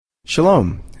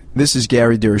Shalom. This is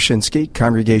Gary Durashinsky,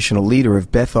 Congregational Leader of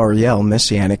Beth Ariel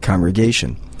Messianic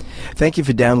Congregation. Thank you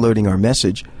for downloading our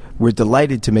message. We're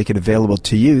delighted to make it available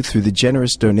to you through the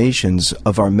generous donations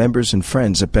of our members and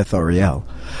friends at Beth Ariel.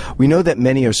 We know that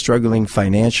many are struggling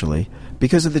financially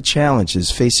because of the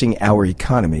challenges facing our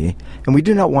economy, and we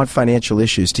do not want financial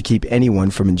issues to keep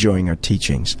anyone from enjoying our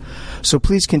teachings. So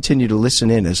please continue to listen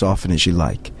in as often as you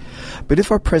like. But if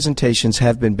our presentations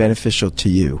have been beneficial to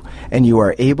you, and you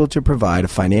are able to provide a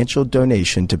financial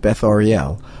donation to Beth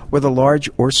Ariel, whether large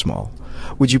or small,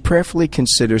 would you prayerfully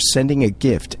consider sending a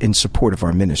gift in support of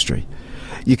our ministry?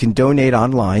 You can donate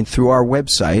online through our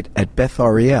website at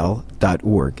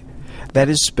bethariel.org. That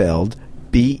is spelled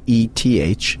BETHARIEL.org.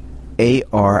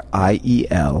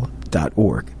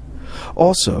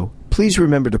 Also, please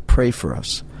remember to pray for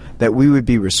us, that we would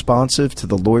be responsive to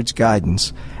the Lord's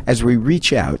guidance as we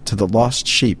reach out to the lost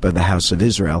sheep of the house of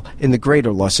Israel in the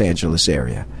greater Los Angeles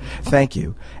area. Thank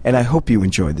you, and I hope you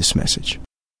enjoyed this message.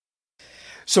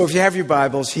 So if you have your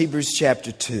Bibles, Hebrews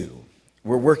chapter 2.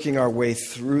 We're working our way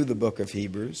through the book of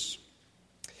Hebrews,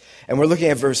 and we're looking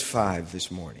at verse 5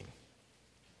 this morning.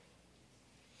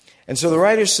 And so the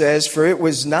writer says, "For it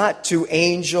was not to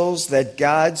angels that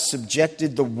God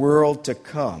subjected the world to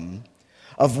come,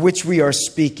 of which we are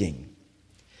speaking.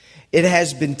 It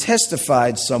has been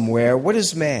testified somewhere, what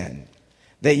is man,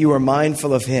 that you are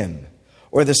mindful of him,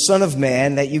 or the Son of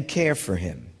Man, that you care for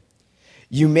him?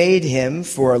 You made him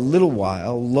for a little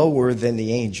while lower than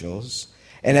the angels,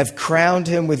 and have crowned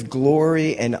him with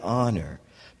glory and honor,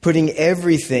 putting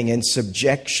everything in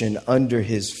subjection under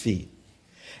his feet.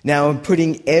 Now, in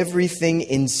putting everything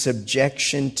in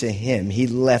subjection to him, he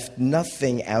left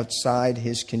nothing outside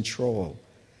his control.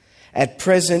 At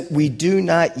present, we do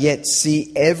not yet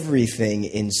see everything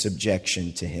in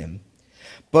subjection to him,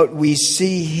 but we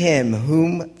see him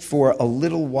whom for a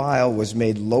little while was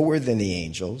made lower than the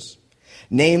angels,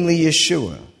 namely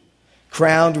Yeshua,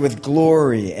 crowned with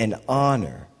glory and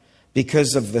honor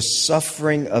because of the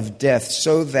suffering of death,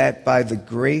 so that by the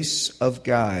grace of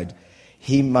God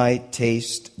he might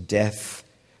taste death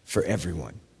for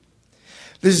everyone."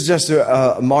 This is just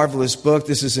a marvelous book.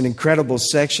 This is an incredible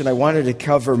section. I wanted to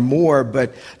cover more,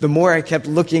 but the more I kept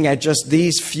looking at just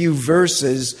these few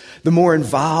verses, the more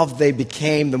involved they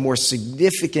became, the more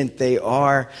significant they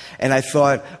are. And I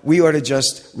thought we ought to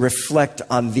just reflect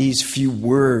on these few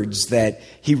words that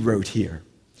he wrote here.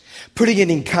 Putting it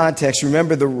in context,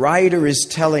 remember the writer is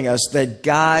telling us that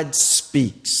God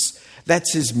speaks.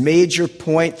 That's his major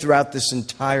point throughout this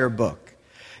entire book.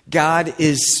 God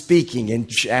is speaking. In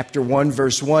chapter 1,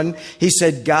 verse 1, he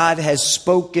said, God has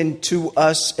spoken to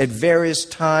us at various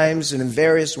times and in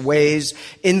various ways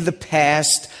in the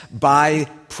past by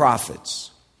prophets.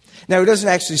 Now, he doesn't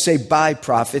actually say by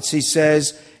prophets. He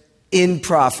says in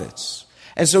prophets.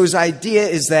 And so his idea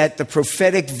is that the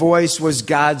prophetic voice was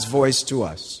God's voice to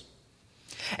us.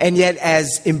 And yet,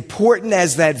 as important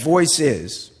as that voice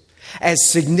is, as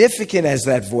significant as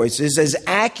that voice is, as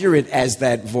accurate as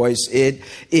that voice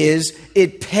is,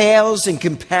 it pales in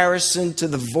comparison to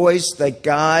the voice that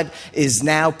God is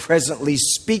now presently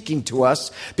speaking to us,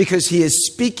 because he is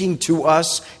speaking to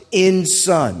us in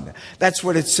Son. That's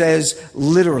what it says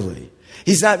literally.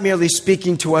 He's not merely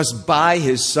speaking to us by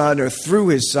his Son or through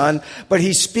his Son, but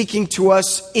he's speaking to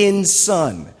us in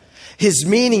Son. His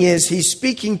meaning is he's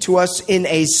speaking to us in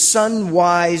a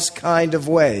son-wise kind of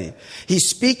way. He's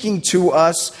speaking to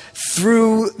us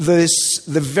through the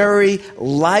very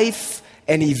life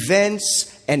and events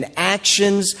and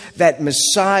actions that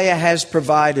Messiah has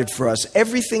provided for us.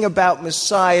 Everything about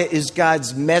Messiah is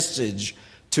God's message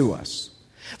to us.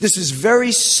 This is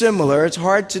very similar. It's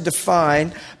hard to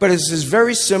define, but this is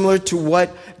very similar to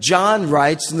what John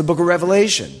writes in the book of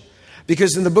Revelation.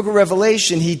 Because in the book of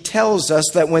Revelation, he tells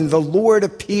us that when the Lord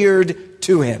appeared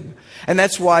to him, and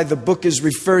that's why the book is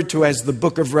referred to as the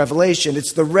book of Revelation.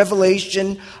 It's the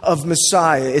revelation of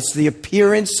Messiah. It's the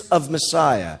appearance of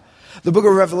Messiah. The book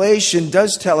of Revelation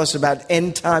does tell us about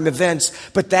end-time events,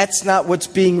 but that's not what's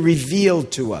being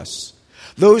revealed to us.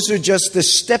 Those are just the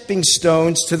stepping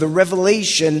stones to the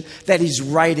revelation that he's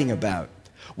writing about.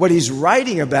 What he's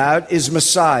writing about is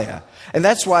Messiah. And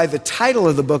that's why the title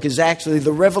of the book is actually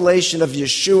The Revelation of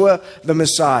Yeshua, the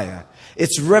Messiah.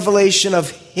 It's revelation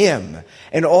of him.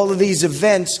 And all of these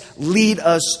events lead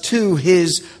us to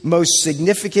his most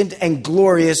significant and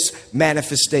glorious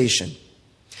manifestation.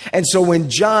 And so when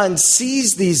John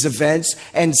sees these events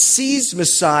and sees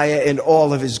Messiah in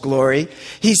all of his glory,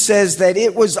 he says that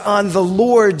it was on the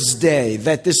Lord's day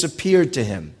that this appeared to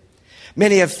him.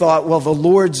 Many have thought, well, the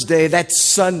Lord's Day, that's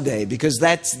Sunday, because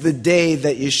that's the day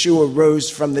that Yeshua rose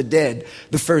from the dead,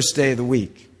 the first day of the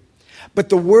week. But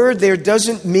the word there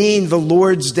doesn't mean the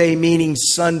Lord's Day, meaning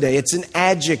Sunday. It's an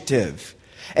adjective.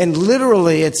 And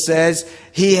literally it says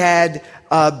he had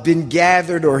been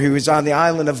gathered, or he was on the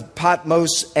island of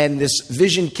Patmos, and this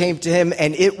vision came to him,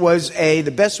 and it was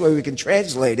the best way we can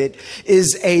translate it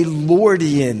is a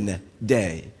Lordian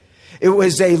day. It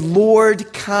was a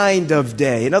Lord kind of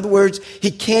day. In other words, he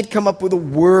can't come up with a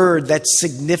word that's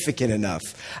significant enough.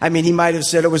 I mean, he might have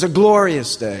said it was a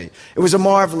glorious day. It was a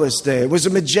marvelous day. It was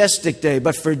a majestic day.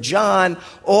 But for John,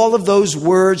 all of those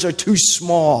words are too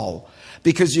small,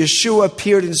 because Yeshua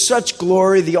appeared in such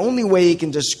glory. The only way he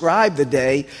can describe the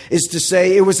day is to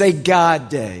say it was a God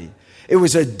day. It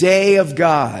was a day of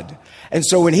God. And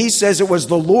so when he says it was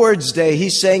the Lord's day,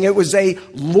 he's saying it was a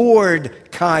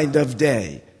Lord kind of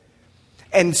day.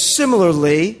 And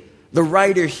similarly, the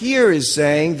writer here is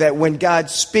saying that when God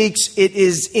speaks, it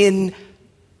is in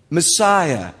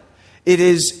Messiah. It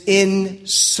is in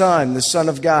Son, the Son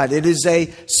of God. It is a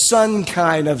Son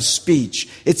kind of speech.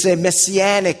 It's a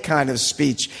messianic kind of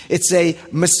speech. It's a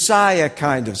Messiah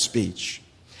kind of speech.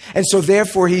 And so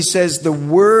therefore he says the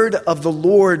word of the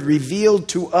Lord revealed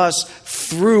to us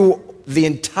through the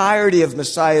entirety of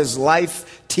Messiah's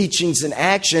life, teachings, and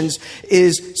actions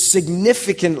is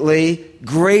significantly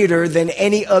greater than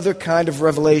any other kind of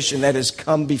revelation that has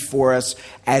come before us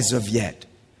as of yet.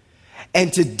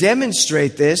 And to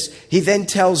demonstrate this, he then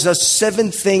tells us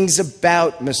 7 things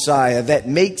about Messiah that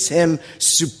makes him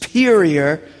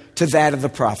superior to that of the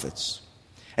prophets.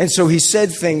 And so he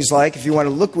said things like, if you want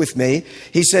to look with me,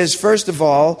 he says, first of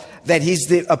all, that he's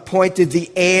appointed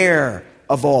the heir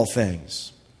of all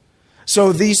things.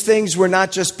 So these things were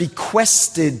not just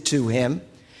bequested to him.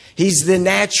 He's the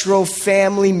natural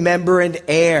family member and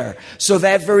heir. So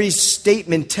that very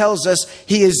statement tells us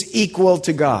he is equal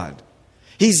to God.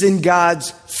 He's in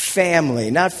God's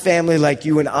family, not family like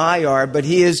you and I are, but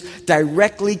he is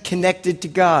directly connected to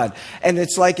God. And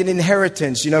it's like an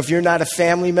inheritance. You know, if you're not a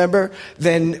family member,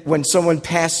 then when someone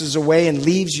passes away and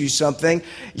leaves you something,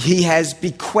 he has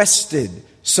bequested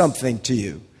something to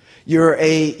you.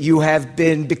 You have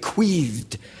been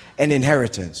bequeathed an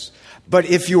inheritance. But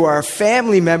if you are a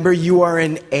family member, you are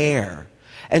an heir.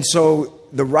 And so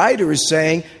the writer is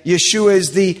saying Yeshua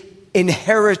is the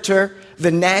inheritor.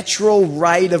 The natural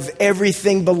right of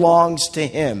everything belongs to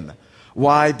him.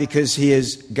 Why? Because he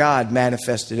is God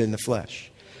manifested in the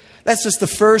flesh. That's just the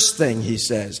first thing he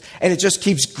says. And it just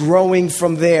keeps growing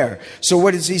from there. So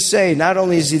what does he say? Not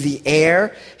only is he the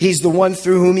heir, he's the one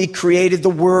through whom he created the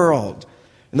world.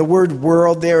 And the word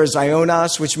world there is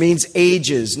ionos, which means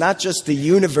ages, not just the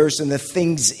universe and the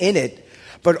things in it,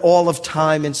 but all of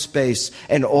time and space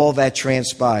and all that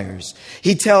transpires.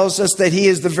 He tells us that he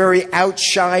is the very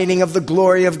outshining of the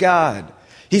glory of God.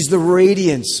 He's the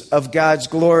radiance of God's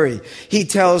glory. He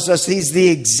tells us he's the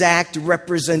exact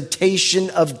representation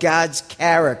of God's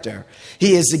character.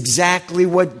 He is exactly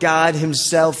what God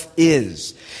himself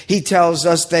is. He tells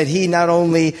us that he not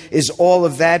only is all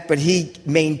of that, but he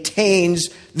maintains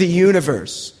the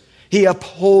universe. He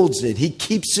upholds it. He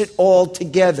keeps it all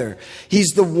together. He's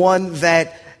the one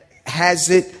that has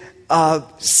it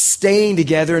staying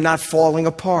together and not falling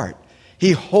apart.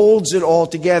 He holds it all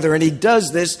together, and he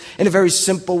does this in a very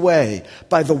simple way,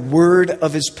 by the word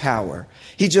of his power.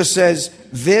 He just says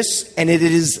this, and it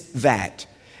is that.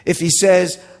 If he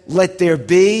says, let there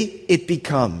be, it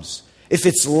becomes. If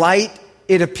it's light,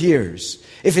 it appears.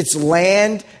 If it's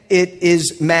land, it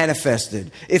is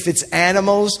manifested. If it's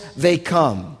animals, they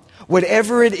come.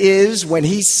 Whatever it is, when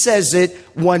he says it,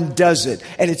 one does it.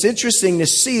 And it's interesting to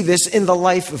see this in the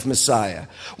life of Messiah.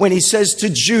 When he says to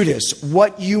Judas,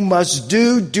 what you must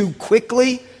do, do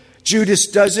quickly, Judas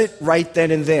does it right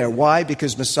then and there. Why?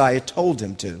 Because Messiah told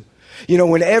him to. You know,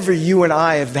 whenever you and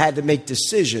I have had to make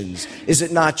decisions, is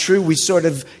it not true? We sort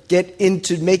of get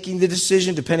into making the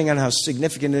decision, depending on how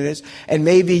significant it is, and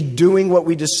maybe doing what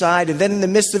we decide. And then in the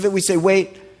midst of it, we say,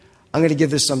 wait, I'm going to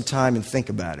give this some time and think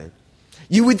about it.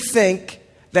 You would think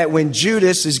that when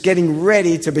Judas is getting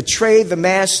ready to betray the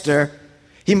master,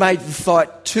 he might have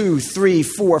thought 2, 3,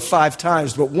 4, 5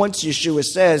 times. But once Yeshua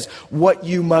says, what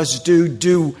you must do,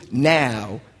 do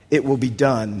now, it will be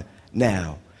done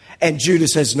now. And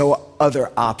Judas has no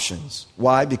other options.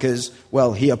 Why? Because,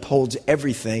 well, he upholds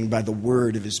everything by the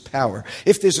word of his power.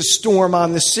 If there's a storm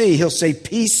on the sea, he'll say,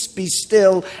 peace, be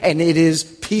still, and it is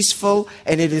peaceful,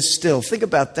 and it is still. Think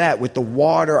about that with the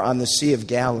water on the Sea of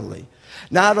Galilee.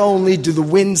 Not only do the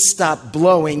winds stop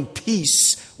blowing,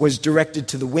 peace was directed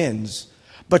to the winds,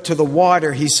 but to the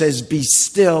water, he says, be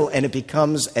still, and it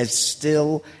becomes as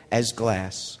still as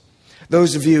glass.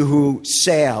 Those of you who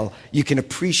sail, you can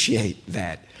appreciate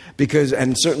that.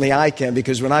 And certainly I can,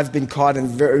 because when I've been caught in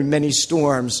very many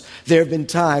storms, there have been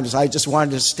times I just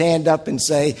wanted to stand up and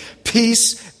say,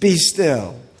 peace, be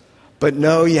still. But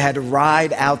no, you had to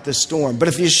ride out the storm. But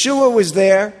if Yeshua was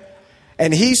there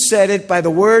and he said it by the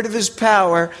word of his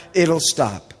power, it'll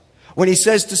stop. When he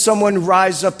says to someone,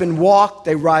 rise up and walk,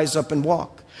 they rise up and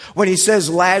walk. When he says,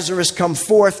 Lazarus, come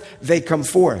forth, they come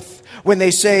forth. When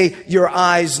they say, your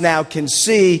eyes now can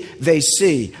see, they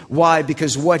see. Why?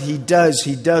 Because what he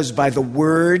does by the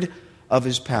word of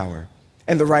his power.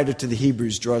 And the writer to the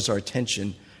Hebrews draws our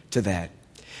attention to that.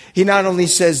 He not only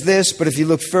says this, but if you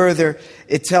look further,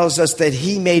 it tells us that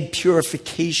he made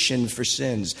purification for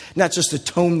sins. Not just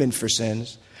atonement for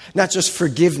sins, not just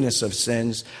forgiveness of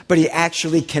sins, but he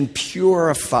actually can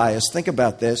purify us. Think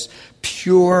about this.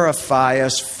 Purify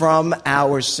us from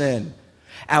our sin.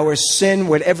 Our sin,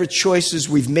 whatever choices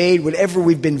we've made, whatever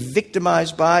we've been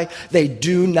victimized by, they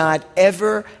do not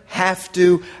ever have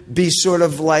to be sort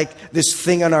of like this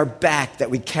thing on our back that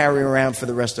we carry around for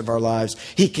the rest of our lives.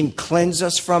 He can cleanse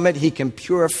us from it. He can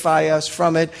purify us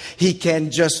from it. He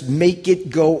can just make it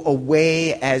go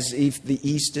away as if the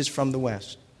east is from the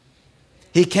west.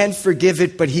 He can forgive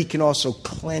it, but he can also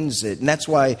cleanse it. And that's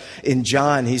why in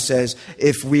John he says,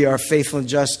 if we are faithful and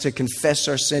just to confess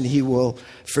our sin, he will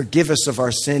forgive us of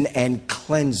our sin and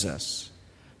cleanse us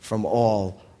from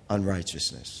all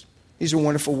unrighteousness. These are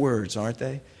wonderful words, aren't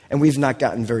they? And we've not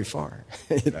gotten very far,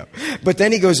 But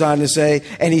then he goes on to say,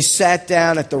 and he sat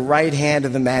down at the right hand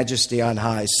of the Majesty on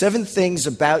high. 7 things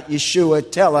about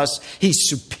Yeshua tell us he's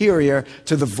superior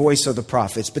to the voice of the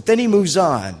prophets. But then he moves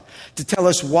on to tell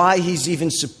us why he's even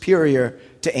superior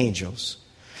to angels.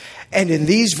 And in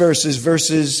these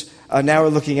verses, now we're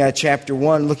looking at chapter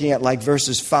 1, looking at like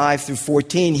verses 5 through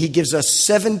 14, he gives us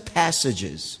 7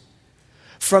 passages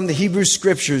from the Hebrew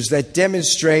Scriptures that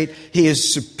demonstrate he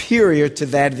is superior to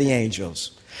that of the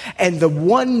angels. And the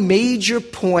one major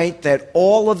point that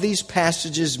all of these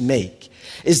passages make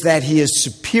is that he is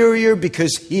superior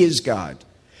because he is God.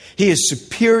 He is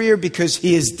superior because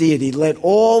he is deity. Let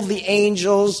all the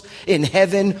angels in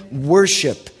heaven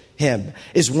worship him,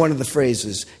 is one of the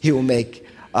phrases he will make,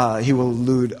 he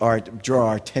will draw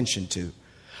our attention to.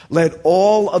 Let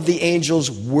all of the angels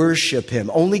worship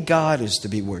him. Only God is to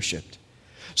be worshiped.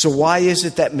 So why is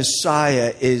it that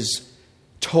Messiah is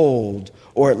told,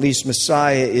 or at least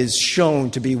Messiah is shown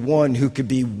to be one who could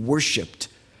be worshiped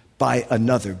by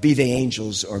another, be they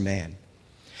angels or man?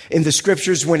 In the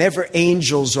Scriptures, whenever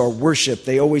angels are worshiped,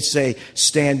 they always say,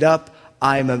 stand up,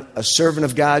 I'm a servant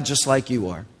of God just like you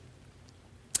are.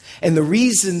 And the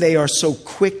reason they are so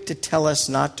quick to tell us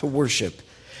not to worship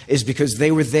is because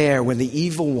they were there when the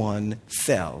evil one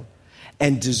fell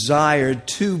and desired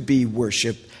to be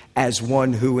worshiped as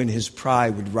one who in his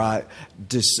pride would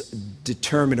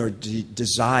determine or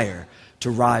desire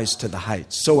to rise to the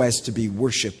heights so as to be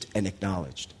worshipped and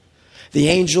acknowledged. The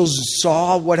angels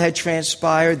saw what had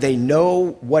transpired. They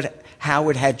know how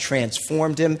it had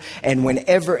transformed him. And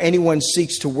whenever anyone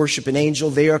seeks to worship an angel,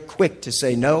 they are quick to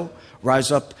say, no,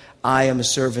 rise up, I am a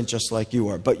servant just like you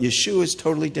are. But Yeshua is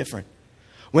totally different.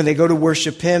 When they go to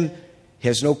worship him, he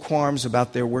has no qualms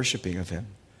about their worshiping of him.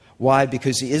 Why?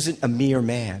 Because he isn't a mere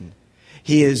man.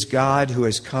 He is God who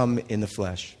has come in the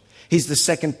flesh. He's the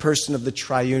second person of the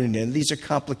triunity. And these are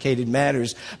complicated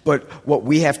matters. But what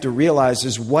we have to realize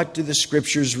is, what do the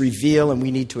Scriptures reveal? And we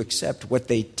need to accept what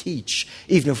they teach,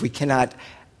 even if we cannot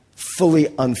fully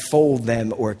unfold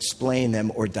them or explain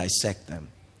them or dissect them.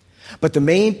 But the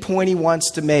main point he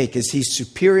wants to make is he's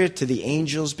superior to the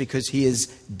angels because he is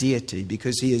deity,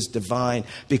 because he is divine,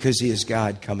 because he is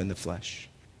God come in the flesh.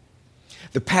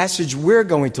 The passage we're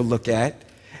going to look at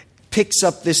picks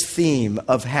up this theme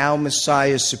of how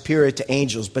Messiah is superior to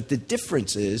angels. But the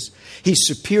difference is he's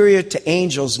superior to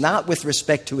angels not with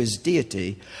respect to his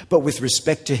deity, but with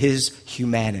respect to his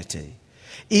humanity.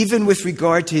 Even with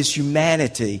regard to his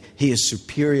humanity, he is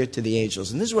superior to the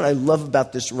angels. And this is what I love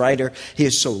about this writer. He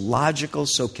is so logical,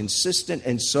 so consistent,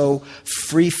 and so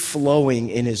free-flowing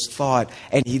in his thought.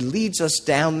 And he leads us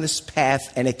down this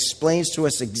path and explains to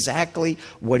us exactly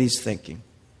what he's thinking.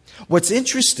 What's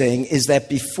interesting is that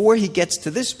before he gets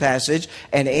to this passage,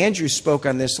 and Andrew spoke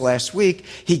on this last week,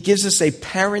 he gives us a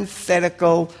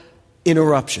parenthetical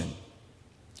interruption.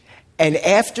 And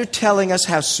after telling us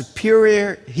how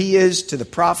superior he is to the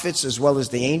prophets as well as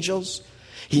the angels,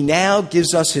 he now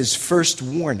gives us his first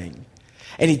warning.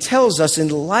 And he tells us, in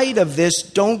light of this,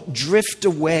 don't drift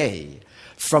away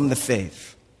from the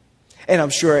faith. And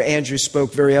I'm sure Andrew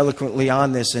spoke very eloquently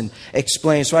on this and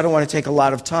explained, so I don't want to take a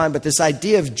lot of time. But this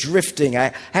idea of drifting,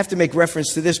 I have to make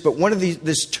reference to this, but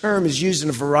this term is used in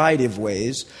a variety of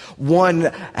ways.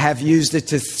 One, have used it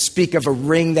to speak of a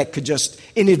ring that could just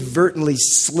inadvertently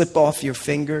slip off your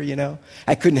finger,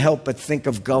 I couldn't help but think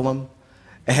of Gollum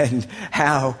and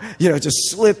how, it just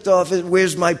slipped off.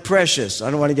 Where's my precious?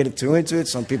 I don't want to get too into it.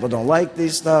 Some people don't like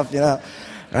these stuff,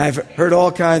 I've heard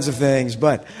all kinds of things,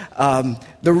 but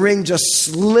the ring just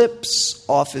slips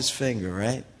off his finger,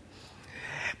 right?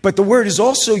 But the word is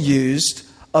also used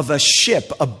of a ship,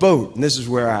 a boat, and this is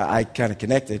where I kind of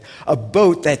connected, a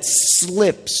boat that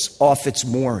slips off its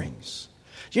moorings.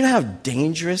 Do you know how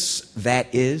dangerous that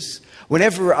is?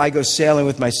 Whenever I go sailing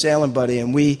with my sailing buddy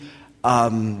and we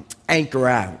anchor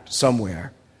out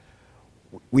somewhere,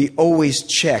 we always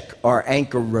check our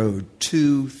anchor road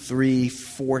 2, 3,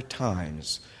 4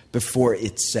 times before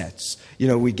it sets.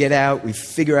 We get out, we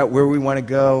figure out where we want to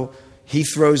go. He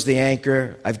throws the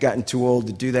anchor. I've gotten too old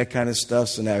to do that kind of stuff,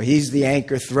 so now he's the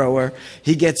anchor thrower.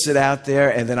 He gets it out there,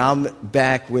 and then I'm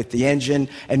back with the engine,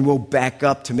 and we'll back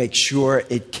up to make sure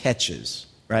it catches,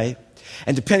 right?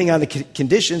 And depending on the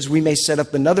conditions, we may set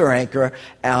up another anchor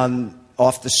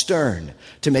off the stern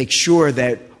to make sure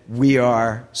that we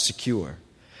are secure.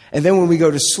 And then when we go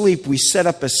to sleep, we set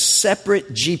up a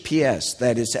separate GPS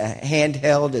that is a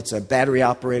handheld, it's a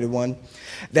battery-operated one,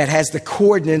 that has the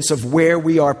coordinates of where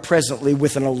we are presently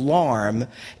with an alarm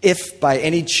if by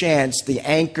any chance the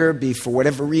anchor, for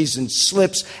whatever reason,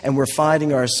 slips and we're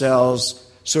finding ourselves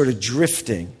sort of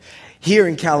drifting. Here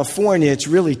in California, it's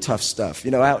really tough stuff.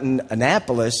 Out in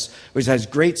Annapolis, which has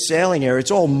great sailing area,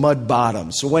 it's all mud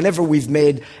bottom. So whenever we've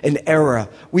made an error,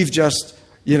 we've just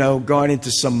gone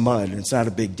into some mud, and it's not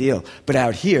a big deal. But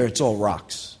out here, it's all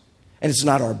rocks. And it's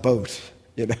not our boat,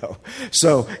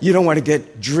 So you don't want to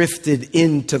get drifted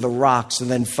into the rocks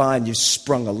and then find you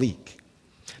sprung a leak.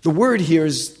 The word here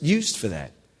is used for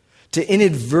that, to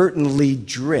inadvertently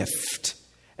drift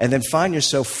and then find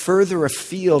yourself further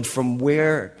afield from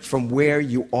where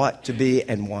you ought to be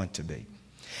and want to be.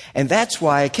 And that's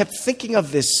why I kept thinking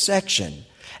of this section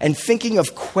and thinking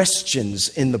of questions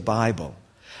in the Bible.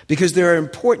 Because there are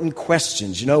important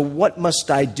questions. What must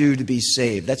I do to be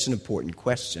saved? That's an important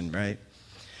question, right?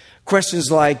 Questions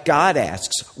like God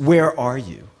asks, where are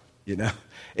you?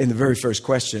 In the very first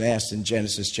question asked in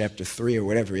Genesis chapter 3 or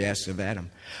whatever he asked of Adam.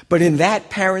 But in that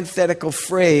parenthetical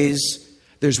phrase,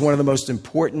 there's one of the most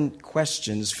important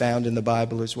questions found in the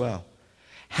Bible as well.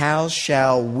 How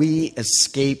shall we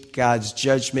escape God's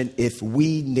judgment if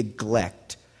we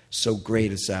neglect so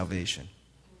great a salvation?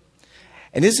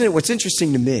 And isn't it what's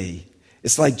interesting to me?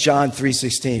 It's like John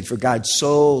 3:16, for God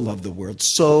so loved the world,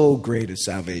 so great is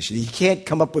salvation. He can't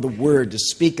come up with a word to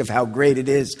speak of how great it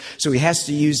is. So he has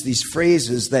to use these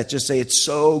phrases that just say it's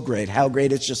so great, how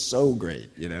great, it's just so great,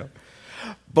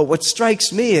 But what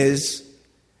strikes me is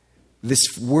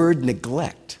this word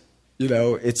neglect.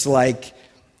 It's like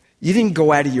you didn't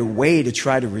go out of your way to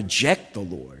try to reject the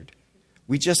Lord.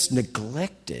 We just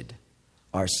neglected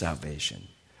our salvation.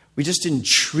 We just didn't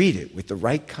treat it with the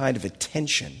right kind of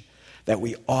attention that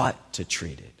we ought to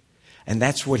treat it. And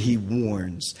that's what he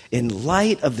warns. In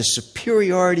light of the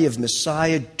superiority of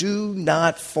Messiah, do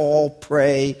not fall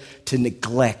prey to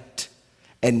neglect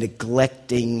and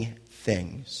neglecting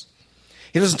things.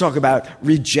 He doesn't talk about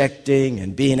rejecting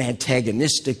and being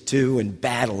antagonistic to and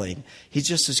battling. He's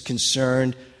just as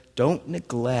concerned, don't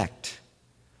neglect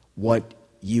what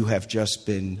you have just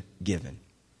been given,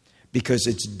 because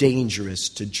it's dangerous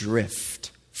to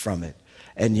drift from it.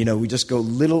 And, we just go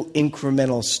little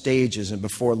incremental stages, and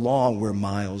before long, we're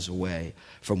miles away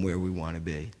from where we want to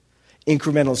be.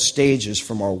 Incremental stages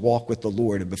from our walk with the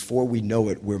Lord, and before we know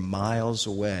it, we're miles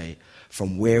away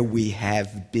from where we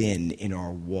have been in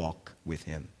our walk with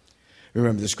him.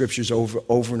 Remember, the scriptures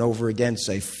over and over again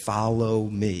say, follow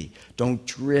me. Don't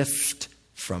drift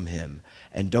from him.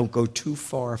 And don't go too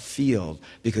far afield,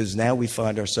 because now we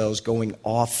find ourselves going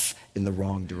off in the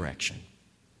wrong direction.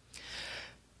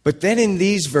 But then in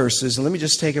these verses, and let me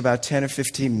just take about 10 or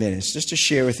 15 minutes just to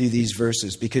share with you these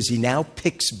verses, because he now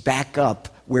picks back up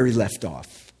where he left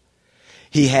off.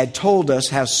 He had told us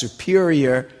how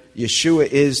superior Yeshua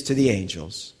is to the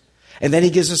angels. And then he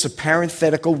gives us a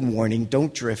parenthetical warning,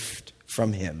 don't drift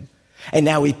from him. And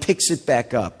now he picks it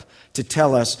back up to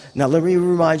tell us, now let me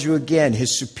remind you again,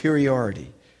 his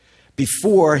superiority.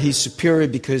 Before, he's superior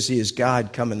because he is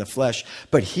God come in the flesh.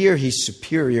 But here he's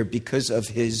superior because of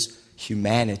his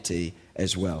humanity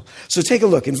as well. So take a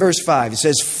look in verse 5. It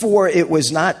says, for it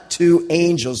was not to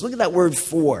angels. Look at that word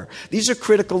for. These are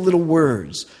critical little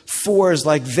words. For is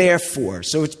like therefore.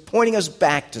 So it's pointing us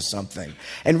back to something.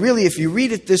 And really, if you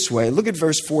read it this way, look at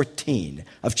verse 14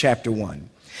 of chapter 1.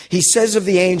 He says of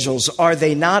the angels, are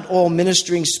they not all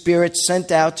ministering spirits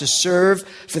sent out to serve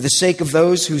for the sake of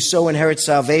those who so inherit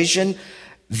salvation?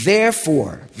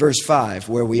 Therefore, verse 5,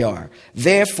 where we are,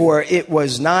 therefore it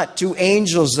was not to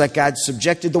angels that God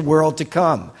subjected the world to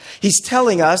come. He's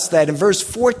telling us that in verse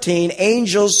 14,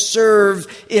 angels serve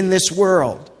in this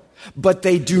world, but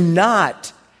they do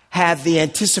not have the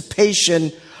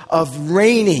anticipation of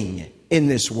reigning in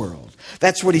this world.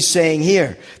 That's what he's saying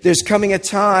here. There's coming a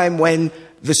time when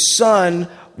the Son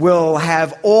will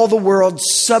have all the world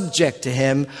subject to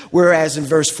him, whereas in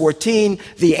verse 14,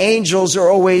 the angels are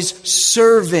always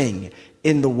serving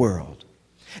in the world.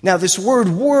 Now, this word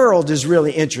world is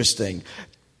really interesting.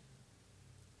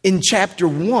 In chapter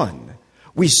 1,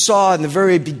 we saw in the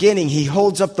very beginning, he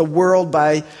holds up the world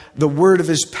by the word of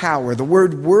his power. The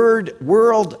word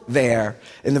world there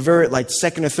in the very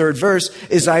second or third verse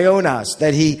is ionos,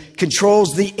 that he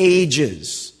controls the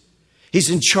ages. He's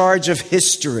in charge of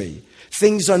history.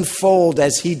 Things unfold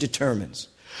as he determines.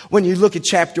 When you look at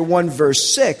chapter 1,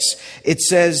 verse 6, it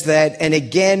says that, and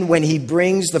again, when he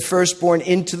brings the firstborn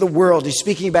into the world, he's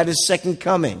speaking about his second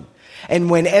coming.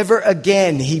 And whenever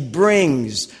again he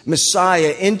brings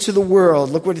Messiah into the world,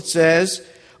 look what it says,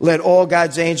 let all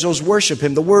God's angels worship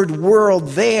him. The word world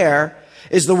there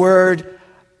is the word,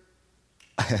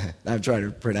 I'm trying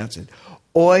to pronounce it,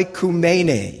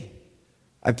 oikumene.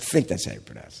 I think that's how you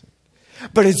pronounce it.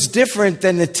 But it's different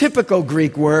than the typical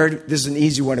Greek word, this is an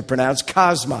easy one to pronounce,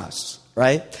 cosmos,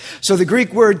 right? So the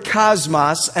Greek word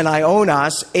cosmos and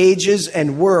ionos, ages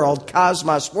and world,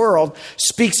 cosmos, world,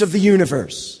 speaks of the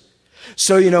universe.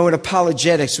 So, in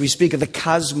apologetics, we speak of the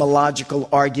cosmological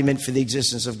argument for the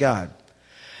existence of God.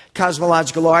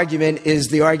 Cosmological argument is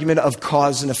the argument of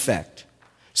cause and effect.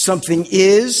 Something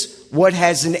is what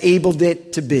has enabled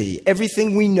it to be.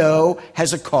 Everything we know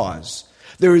has a cause.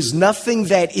 There is nothing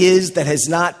that is that has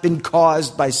not been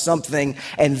caused by something,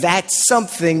 and that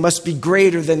something must be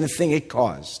greater than the thing it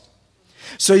caused.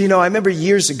 So, I remember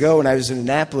years ago when I was in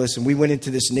Annapolis and we went into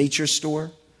this nature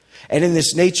store. And in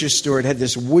this nature store, it had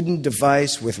this wooden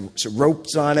device with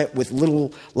ropes on it with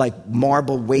little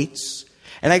marble weights.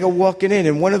 And I go walking in,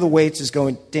 and one of the weights is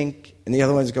going dink, and the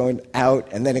other one's going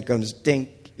out, and then it goes dink,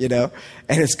 and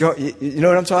it's going, you know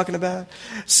what I'm talking about?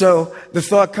 So the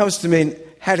thought comes to me,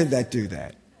 how did that do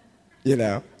that?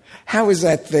 How is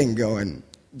that thing going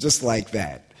just like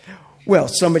that? Well,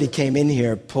 somebody came in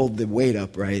here, pulled the weight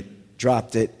up, right?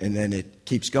 Dropped it, and then it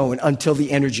keeps going until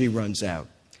the energy runs out.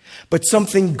 But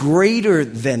something greater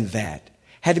than that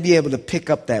had to be able to pick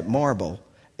up that marble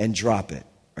and drop it,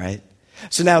 right?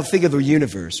 So now think of the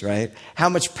universe, right? How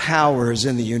much power is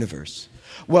in the universe?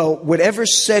 Well, whatever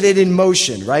set it in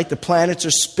motion, right? The planets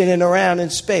are spinning around in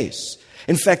space.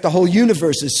 In fact, the whole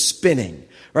universe is spinning.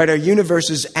 Right, our universe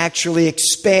is actually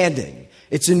expanding.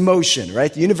 It's in motion,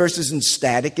 right? The universe isn't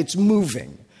static, it's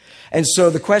moving. And so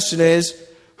the question is,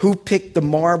 who picked the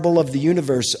marble of the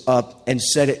universe up and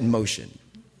set it in motion,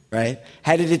 right?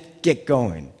 How did it get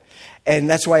going? And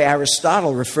that's why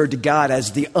Aristotle referred to God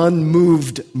as the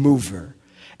unmoved mover.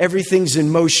 Everything's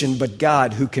in motion but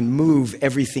God, who can move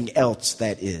everything else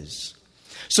that is.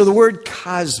 So the word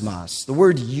cosmos, the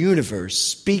word universe,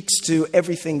 speaks to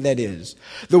everything that is.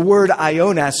 The word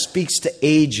ionos speaks to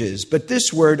ages, but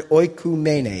this word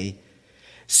oikumene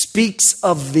speaks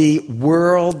of the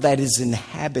world that is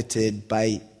inhabited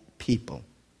by people.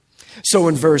 So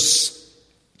in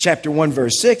chapter 1,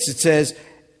 verse 6, it says,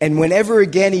 and whenever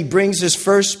again he brings his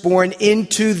firstborn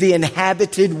into the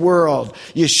inhabited world,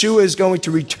 Yeshua is going to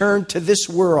return to this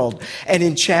world. And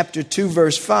in chapter 2,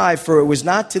 verse 5, for it was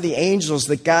not to the angels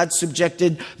that God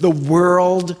subjected the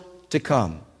world to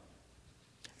come.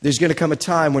 There's going to come a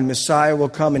time when Messiah will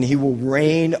come and he will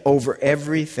reign over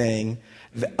everything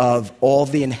of all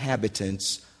the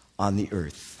inhabitants on the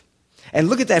earth. And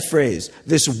look at that phrase,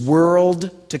 this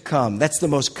world to come. That's the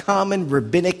most common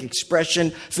rabbinic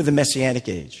expression for the Messianic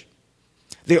age.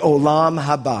 The olam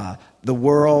haba, the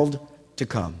world to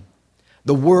come.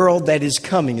 The world that is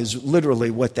coming is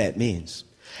literally what that means.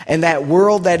 And that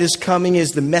world that is coming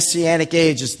is the Messianic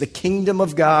age. It's the kingdom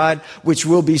of God, which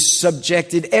will be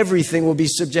subjected, everything will be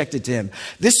subjected to him.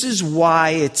 This is why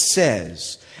it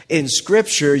says in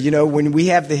Scripture, when we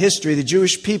have the history, the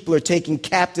Jewish people are taken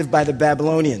captive by the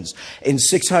Babylonians in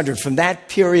 600. From that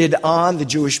period on, the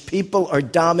Jewish people are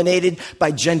dominated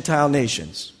by Gentile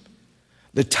nations.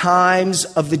 The times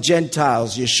of the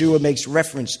Gentiles, Yeshua makes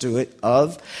reference to it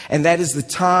and that is the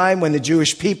time when the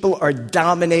Jewish people are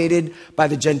dominated by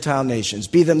the Gentile nations,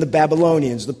 be them the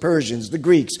Babylonians, the Persians, the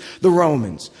Greeks, the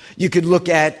Romans. You could look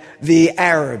at the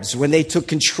Arabs when they took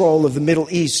control of the Middle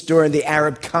East during the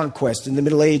Arab conquest in the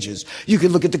Middle Ages. You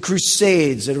could look at the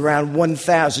Crusades at around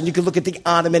 1000. You could look at the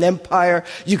Ottoman Empire.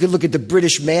 You could look at the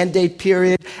British Mandate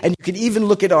period. And you could even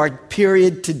look at our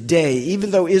period today.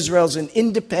 Even though Israel's an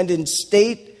independent state,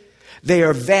 they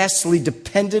are vastly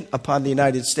dependent upon the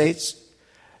United States.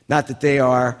 Not that they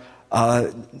are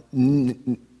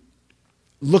looking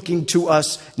to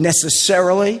us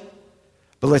necessarily,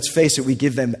 but let's face it, we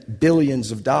give them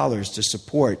billions of dollars to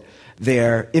support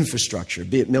their infrastructure,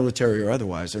 be it military or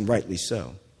otherwise, and rightly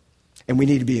so. And we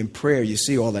need to be in prayer. You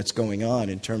see all that's going on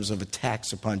in terms of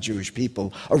attacks upon Jewish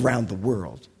people around the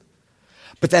world.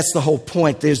 But that's the whole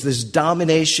point. There's this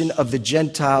domination of the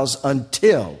Gentiles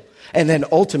until, and then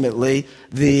ultimately,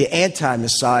 the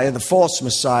anti-Messiah, the false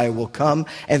Messiah will come,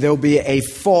 and there'll be a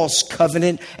false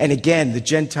covenant, and again, the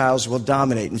Gentiles will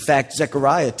dominate. In fact,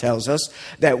 Zechariah tells us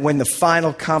that when the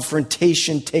final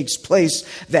confrontation takes place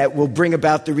that will bring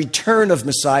about the return of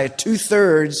Messiah,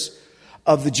 2/3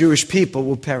 of the Jewish people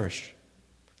will perish.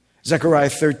 Zechariah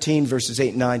 13, verses 8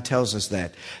 and 9 tells us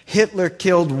that. Hitler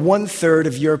killed 1/3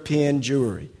 of European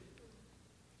Jewry.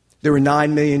 There were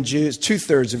 9 million Jews,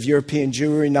 2/3 of European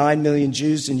Jewry, 9 million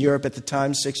Jews in Europe at the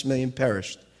time, 6 million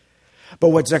perished. But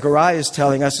what Zechariah is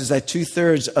telling us is that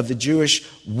 2/3 of the Jewish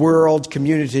world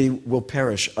community will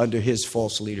perish under his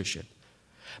false leadership.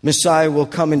 Messiah will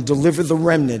come and deliver the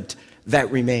remnant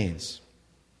that remains.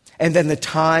 And then the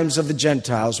times of the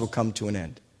Gentiles will come to an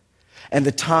end. And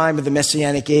the time of the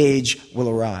Messianic age will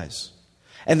arise.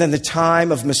 And then the time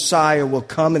of Messiah will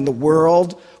come and the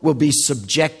world will be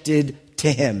subjected to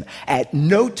him. At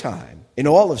no time in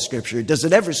all of Scripture does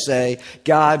it ever say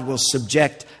God will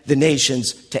subject the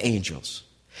nations to angels.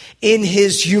 In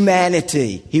his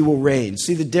humanity, he will reign.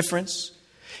 See the difference?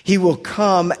 He will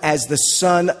come as the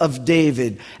Son of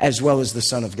David as well as the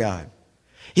Son of God.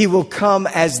 He will come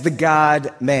as the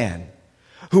God-man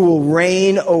who will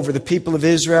reign over the people of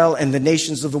Israel and the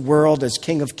nations of the world as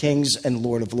King of Kings and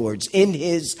Lord of Lords. In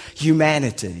his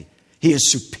humanity, he is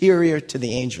superior to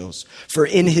the angels, for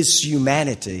in his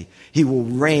humanity, he will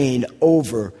reign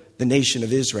over the nation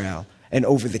of Israel and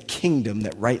over the kingdom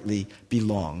that rightly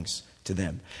belongs to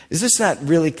them. Is this not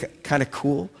really kind of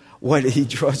cool, what he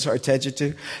draws our attention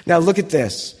to? Now look at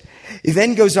this. He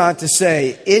then goes on to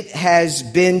say, it has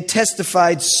been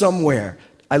testified somewhere.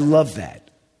 I love that.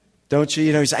 Don't you?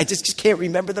 You know, he says, I just can't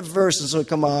remember the verses. So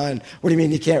come on. What do you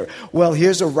mean you can't? Well,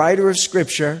 here's a writer of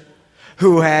Scripture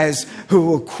who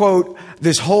will quote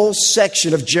this whole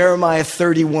section of Jeremiah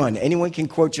 31. Anyone can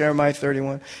quote Jeremiah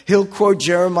 31? He'll quote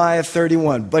Jeremiah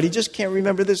 31, but he just can't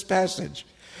remember this passage,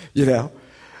 you know.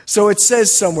 So it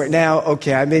says somewhere. Now,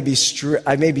 okay, I may be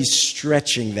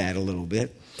stretching that a little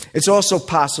bit. It's also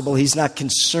possible he's not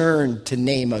concerned to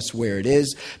name us where it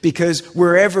is, because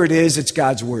wherever it is, it's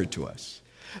God's word to us.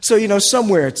 So, you know,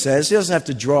 somewhere it says, he doesn't have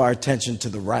to draw our attention to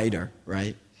the writer,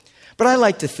 right? But I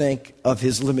like to think of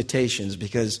his limitations,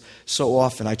 because so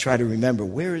often I try to remember,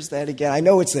 where is that again? I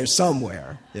know it's there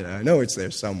somewhere. You know, I know it's there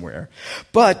somewhere.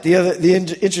 But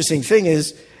the interesting thing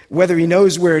is, whether he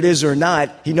knows where it is or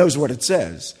not, he knows what it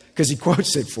says, because he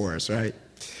quotes it for us, right?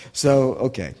 So,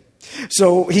 okay.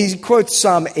 So he quotes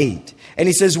Psalm 8, and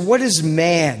he says, what is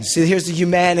man? See, here's the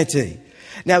humanity.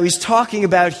 Now, he's talking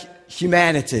about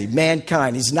humanity,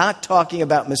 mankind. He's not talking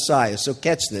about Messiah, so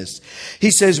catch this.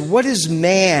 He says, what is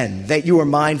man that you are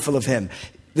mindful of him?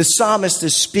 The psalmist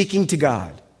is speaking to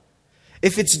God.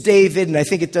 If it's David, and I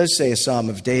think it does say a psalm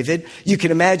of David, you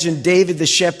can imagine David the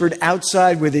shepherd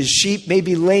outside with his sheep,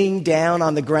 maybe laying down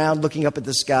on the ground looking up at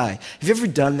the sky. Have you ever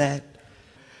done that?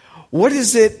 What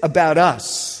is it about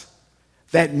us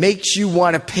that makes you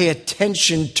want to pay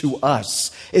attention to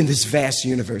us in this vast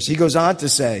universe? He goes on to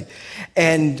say,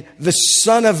 and the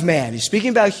Son of Man, he's speaking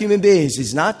about human beings.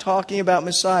 He's not talking about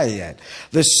Messiah yet.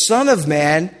 The Son of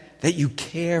Man, that you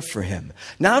care for him.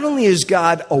 Not only is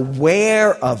God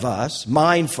aware of us,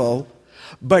 mindful,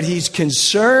 but he's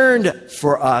concerned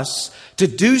for us to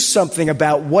do something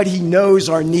about what he knows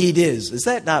our need is. Is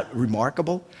that not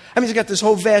remarkable? I mean, he's got this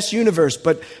whole vast universe,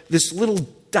 but this little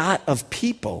dot of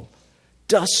people,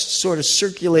 dust sort of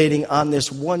circulating on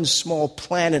this one small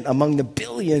planet among the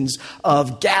billions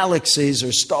of galaxies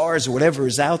or stars or whatever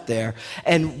is out there.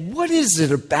 And what is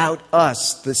it about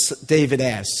us, David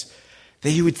asks, that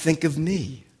you would think of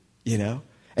me, you know?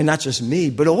 And not just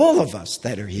me, but all of us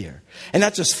that are here. And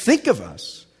not just think of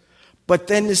us, but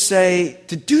then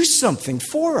to do something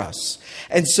for us.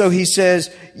 And so he says,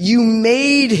 you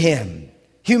made him,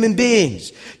 human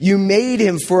beings, you made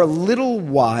him for a little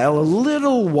while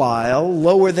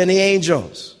lower than the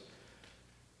angels.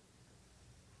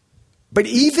 But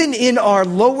even in our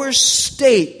lower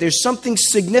state, there's something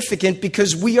significant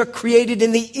because we are created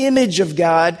in the image of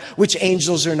God, which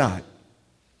angels are not.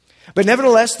 But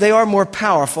nevertheless, they are more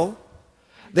powerful.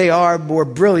 They are more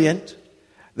brilliant.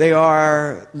 They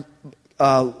are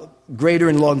greater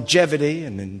in longevity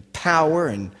and in power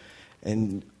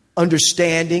and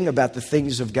understanding about the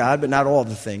things of God, but not all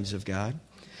the things of God.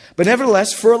 But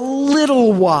nevertheless, for a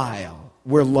little while,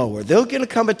 we're lower. There's going to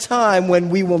come a time when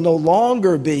we will no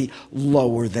longer be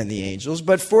lower than the angels,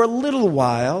 but for a little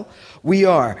while we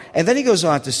are. And then he goes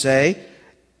on to say,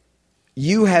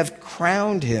 you have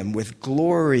crowned him with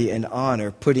glory and honor,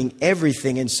 putting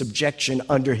everything in subjection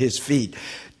under his feet.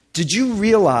 Did you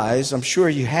realize, I'm sure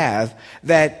you have,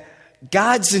 that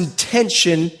God's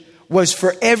intention was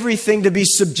for everything to be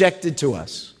subjected to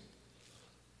us?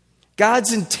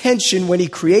 God's intention when he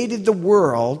created the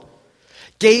world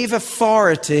gave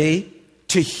authority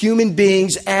to human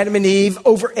beings, Adam and Eve,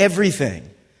 over everything.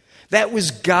 That was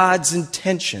God's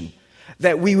intention,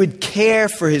 that we would care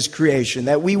for his creation,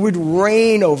 that we would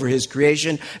reign over his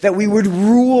creation, that we would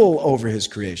rule over his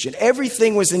creation.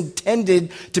 Everything was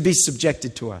intended to be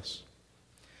subjected to us.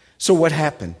 So what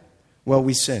happened? Well,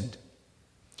 we sinned.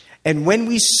 And when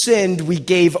we sinned, we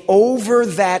gave over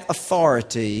that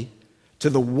authority to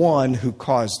the one who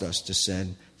caused us to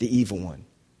sin, the evil one.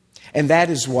 And that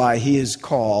is why he is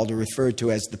called or referred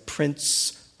to as the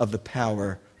prince of the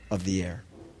power of the air.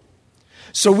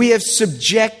 So we have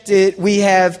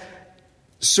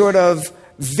sort of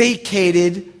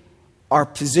vacated our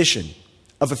position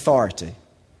of authority.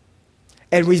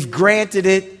 And we've granted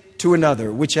it to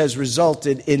another, which has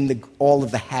resulted in all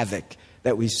of the havoc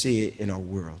that we see in our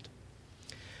world.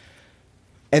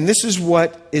 And this is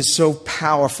what is so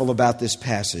powerful about this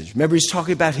passage. Remember, he's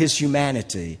talking about his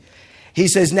humanity. He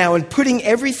says, now in putting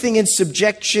everything in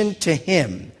subjection to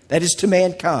him, that is to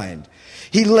mankind,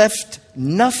 he left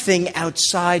nothing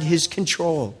outside his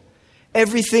control.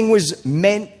 Everything was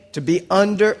meant to be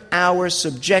under our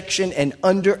subjection and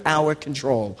under our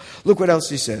control. Look what else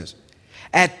he says.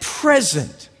 At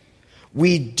present,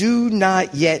 we do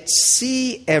not yet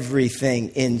see everything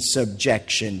in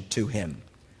subjection to him.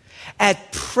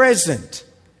 At present,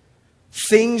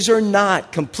 things are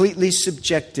not completely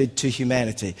subjected to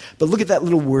humanity. But look at that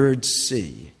little word,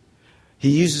 see.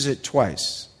 He uses it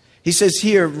twice. He says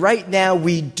here, right now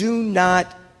we do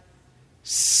not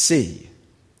see.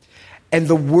 And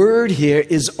the word here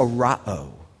is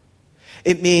arao.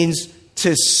 It means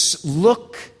to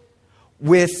look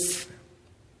with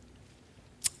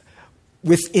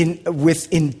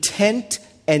intent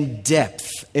and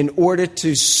depth in order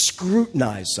to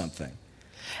scrutinize something.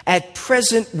 At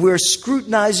present, we're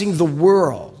scrutinizing the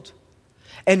world,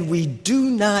 and we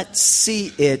do not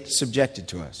see it subjected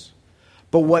to us.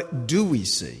 But what do we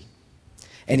see?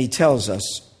 And he tells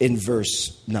us in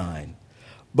verse 9.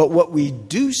 But what we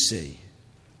do see,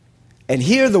 and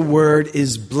here the word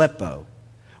is blepo,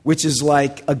 which is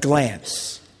like a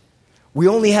glance. We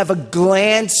only have a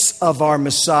glance of our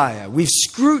Messiah. We've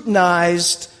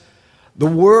scrutinized the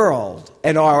world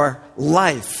and our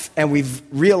life, and we've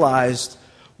realized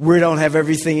we don't have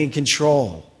everything in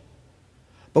control.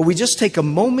 But we just take a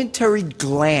momentary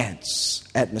glance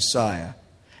at Messiah,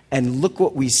 and look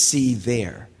what we see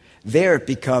there. There it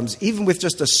becomes, even with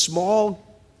just a small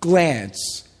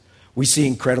glance, we see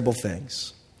incredible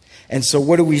things. And so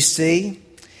what do we see?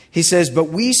 He says, but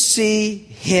we see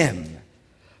him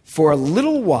for a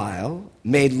little while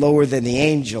made lower than the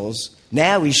angels.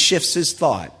 Now he shifts his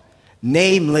thought,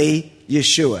 namely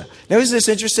Yeshua. Now isn't this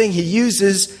interesting? He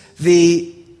uses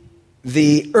the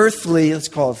earthly, let's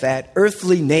call it that,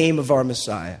 earthly name of our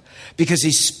Messiah, because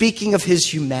he's speaking of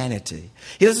his humanity.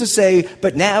 He doesn't say,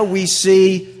 but now we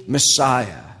see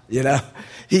Messiah,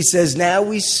 He says, now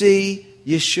we see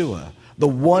Yeshua, the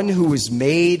one who was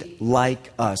made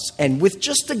like us. And with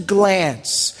just a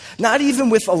glance, not even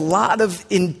with a lot of,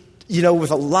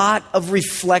 with a lot of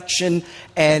reflection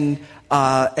and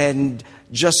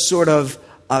just sort of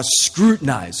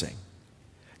scrutinizing,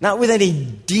 not with any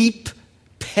deep,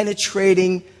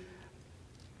 penetrating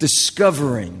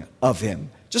discovering of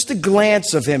him. Just a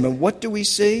glance of him. And what do we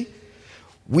see?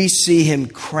 We see him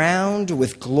crowned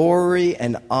with glory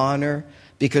and honor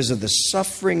because of the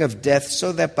suffering of death,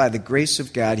 so that by the grace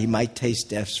of God he might taste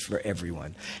death for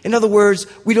everyone. In other words,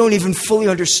 we don't even fully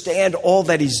understand all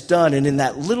that he's done. And in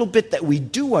that little bit that we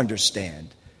do understand,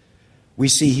 we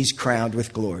see he's crowned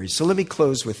with glory. So let me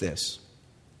close with this.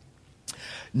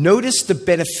 Notice the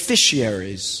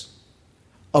beneficiaries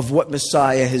of what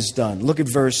Messiah has done. Look at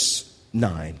verse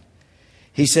 9.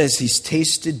 He says he's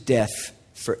tasted death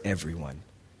for everyone.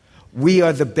 We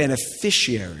are the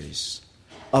beneficiaries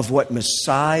of what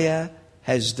Messiah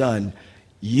has done.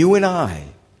 You and I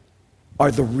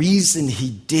are the reason he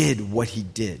did what he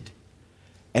did.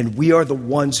 And we are the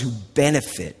ones who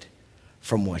benefit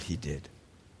from what he did.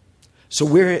 So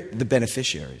we're the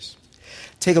beneficiaries.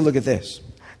 Take a look at this.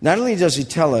 Not only does he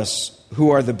tell us who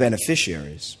are the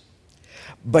beneficiaries,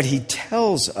 but he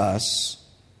tells us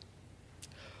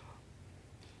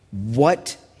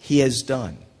what he has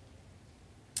done.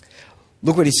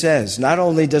 Look what he says. Not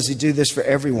only does he do this for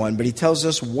everyone, but he tells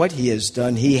us what he has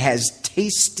done. He has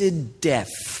tasted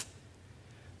death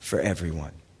for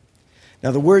everyone.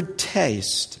 Now, the word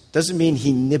taste doesn't mean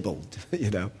he nibbled,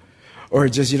 or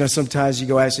just, sometimes you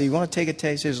go out, so you want to take a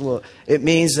taste? Here's a little. It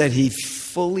means that he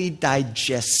fully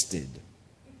digested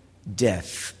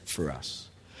death for us.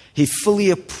 He fully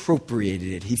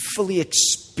appropriated it. He fully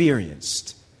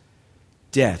experienced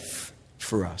death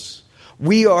for us.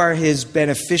 We are his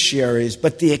beneficiaries,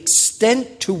 but the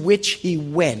extent to which he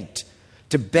went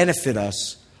to benefit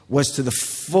us was to the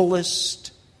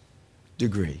fullest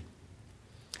degree.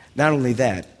 Not only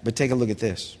that, but take a look at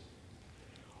this.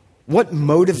 What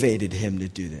motivated him to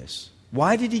do this?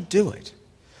 Why did he do it?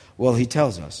 Well, he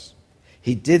tells us.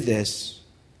 He did this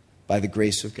by the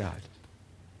grace of God.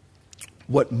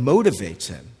 What motivates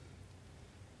him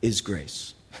is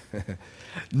grace.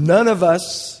 None of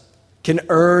us can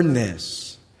earn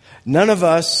this. None of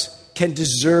us can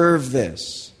deserve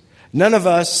this. None of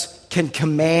us can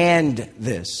command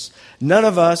this. None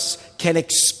of us can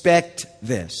expect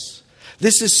this.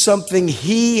 This is something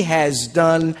he has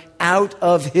done out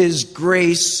of his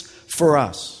grace for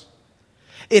us.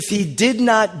 If he did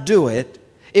not do it,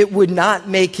 it would not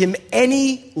make him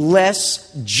any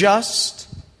less just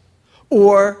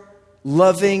or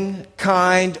loving,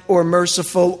 kind, or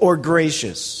merciful, or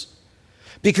gracious.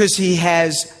 Because he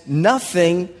has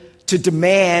nothing to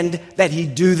demand that he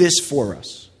do this for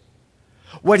us.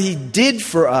 What he did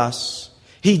for us,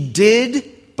 he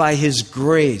did by his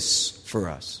grace for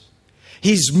us.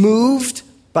 He's moved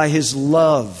by his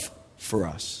love for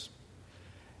us.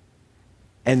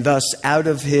 And thus, out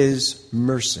of his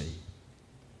mercy,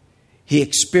 he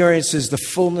experiences the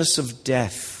fullness of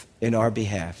death in our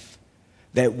behalf,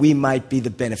 that we might be the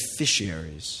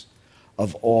beneficiaries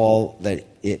of all that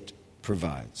it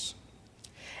provides.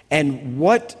 And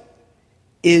what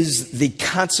is the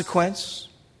consequence?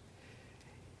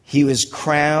 He was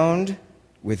crowned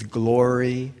with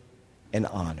glory and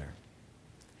honor.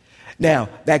 Now,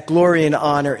 that glory and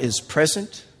honor is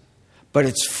present, but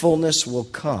its fullness will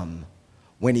come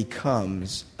when he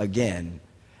comes again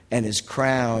and is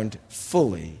crowned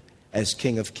fully as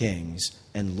King of Kings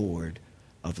and Lord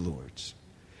of Lords.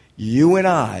 You and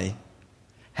I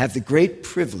have the great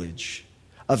privilege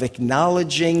of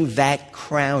acknowledging that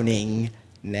crowning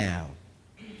now.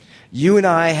 You and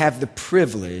I have the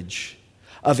privilege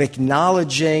of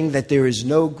acknowledging that there is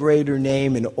no greater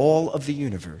name in all of the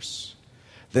universe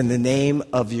than the name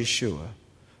of Yeshua,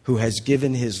 who has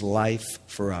given his life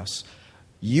for us.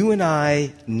 You and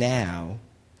I now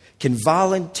can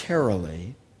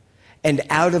voluntarily and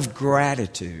out of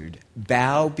gratitude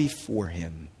bow before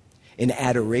him in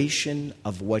adoration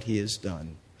of what he has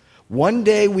done. One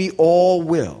day we all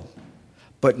will,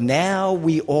 but now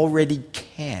we already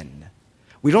can.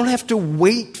 We don't have to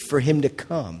wait for him to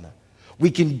come.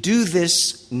 We can do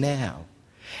this now.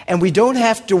 And we don't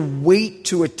have to wait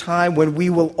to a time when we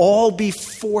will all be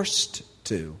forced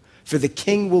to, for the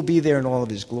King will be there in all of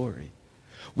his glory.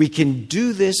 We can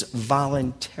do this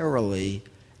voluntarily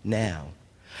now.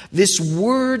 This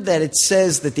word that it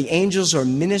says that the angels are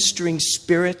ministering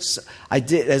spirits,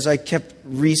 as I kept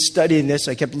restudying this,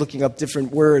 I kept looking up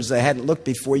different words I hadn't looked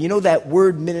before. You know, that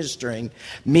word ministering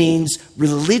means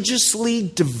religiously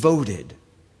devoted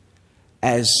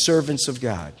as servants of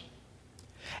God.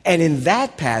 And in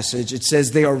that passage, it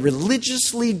says they are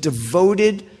religiously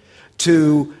devoted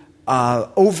to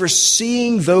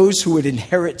overseeing those who would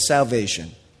inherit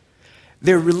salvation.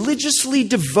 They're religiously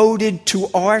devoted to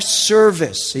our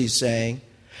service, he's saying,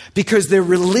 because they're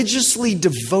religiously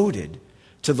devoted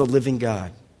to the living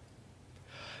God.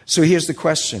 So here's the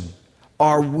question.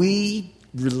 Are we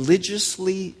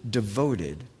religiously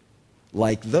devoted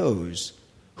like those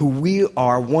who we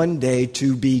are one day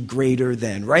to be greater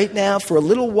than? Right now, for a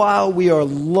little while, we are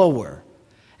lower,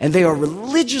 and they are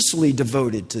religiously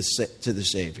devoted to the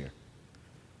Savior.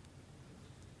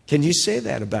 Can you say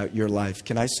that about your life?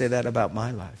 Can I say that about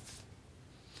my life?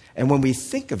 And when we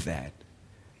think of that,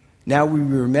 Now we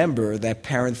remember that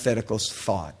parenthetical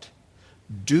thought.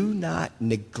 Do not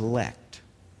neglect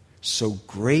so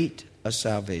great a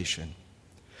salvation.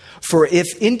 For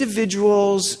if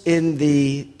individuals in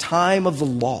the time of the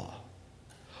law,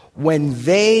 when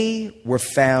they were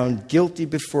found guilty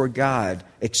before God,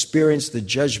 experienced the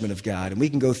judgment of God, and we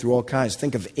can go through all kinds.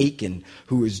 Think of Achan,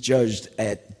 who was judged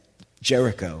at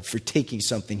Jericho for taking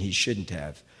something he shouldn't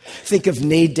have. Think of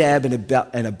Nadab and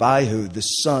Abihu, the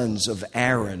sons of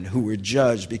Aaron, who were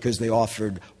judged because they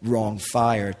offered wrong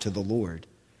fire to the Lord.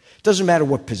 It doesn't matter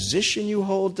what position you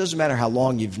hold. It doesn't matter how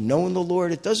long you've known the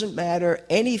Lord. It doesn't matter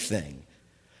anything.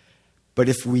 But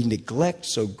if we neglect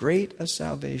so great a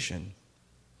salvation,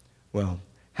 well,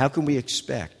 how can we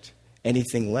expect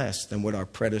anything less than what our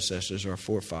predecessors, our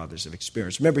forefathers have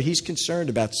experienced? Remember, he's concerned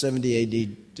about 70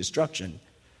 AD destruction.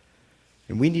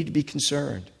 And we need to be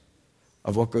concerned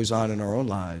of what goes on in our own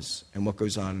lives and what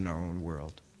goes on in our own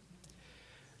world.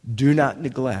 Do not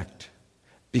neglect,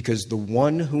 because the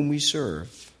one whom we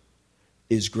serve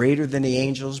is greater than the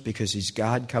angels because he's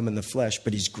God come in the flesh,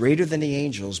 but he's greater than the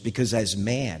angels because as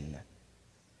man,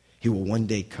 he will one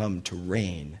day come to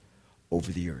reign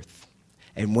over the earth.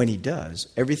 And when he does,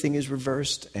 everything is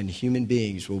reversed and human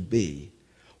beings will be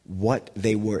what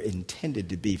they were intended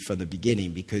to be from the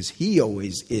beginning, because he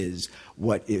always is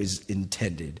what is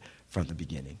intended from the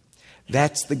beginning.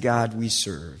 That's the God we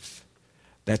serve.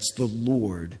 That's the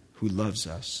Lord who loves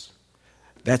us.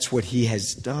 That's what he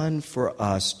has done for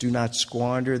us. Do not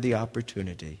squander the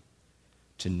opportunity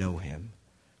to know him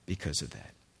because of that.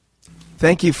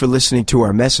 Thank you for listening to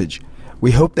our message.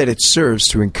 We hope that it serves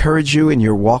to encourage you in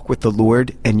your walk with the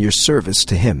Lord and your service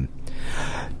to him.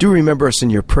 Do remember us in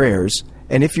your prayers,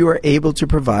 and if you are able to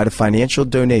provide a financial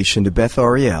donation to Beth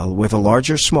Ariel, whether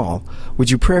large or small, would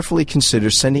you prayerfully consider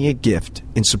sending a gift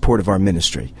in support of our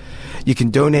ministry? You can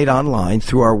donate online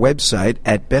through our website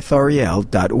at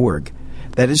bethariel.org.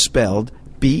 That is spelled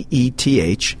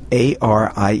BETHARIEL.org.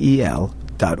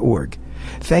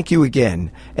 Thank you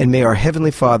again, and may our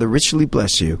Heavenly Father richly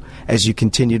bless you as you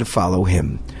continue to follow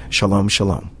him. Shalom,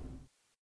 shalom.